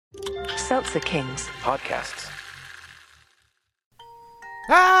Seltzer Kings podcasts.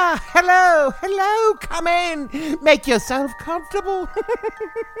 Hello, come in. Make yourself comfortable.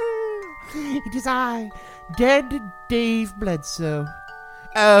 It is I, Dead Dave Bledsoe.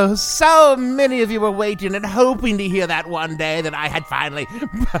 Oh, so many of you were waiting and hoping to hear that one day that I had finally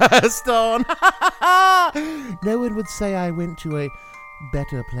burst on. No one would say I went to a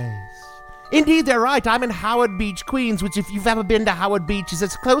better place. Indeed, they're right. I'm in Howard Beach, Queens, which, if you've ever been to Howard Beach, is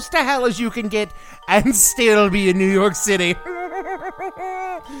as close to hell as you can get and still be in New York City.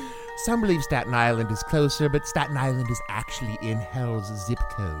 Some believe Staten Island is closer, but Staten Island is actually in hell's zip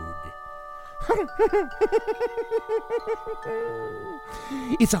code.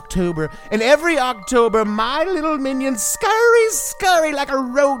 It's October, and every October, my little minions scurry like a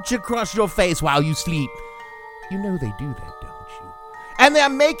roach across your face while you sleep. You know they do that, don't you? And they're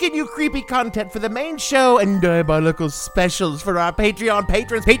making you creepy content for the main show and diabolical specials for our Patreon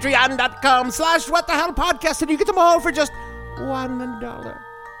patrons. Patreon.com/WhatTheHellPodcast, and you get them all for just $1.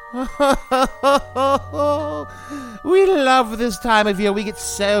 We love this time of year. We get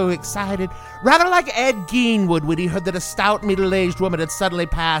so excited. Rather like Ed Gein would when he heard that a stout middle-aged woman had suddenly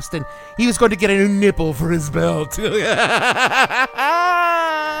passed and he was going to get a new nipple for his belt.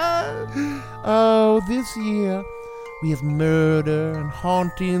 Oh, this year we have murder and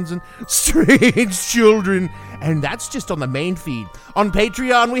hauntings and strange children. And that's just on the main feed. On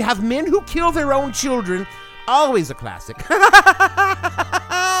Patreon, we have men who kill their own children. Always a classic.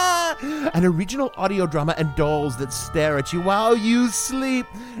 An original audio drama and dolls that stare at you while you sleep.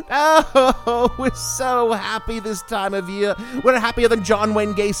 Oh, we're so happy this time of year. We're happier than John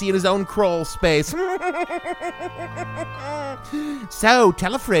Wayne Gacy in his own crawl space. So,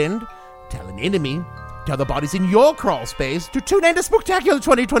 tell a friend, tell an enemy, tell the bodies in your crawl space to tune in to Spooktacular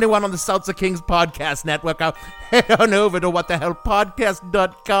 2021 on the Seltzer Kings podcast network. Now, head on over to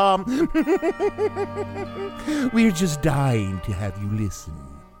whatthehellpodcast.com. We're just dying to have you listen.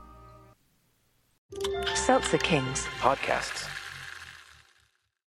 Seltzer Kings Podcasts.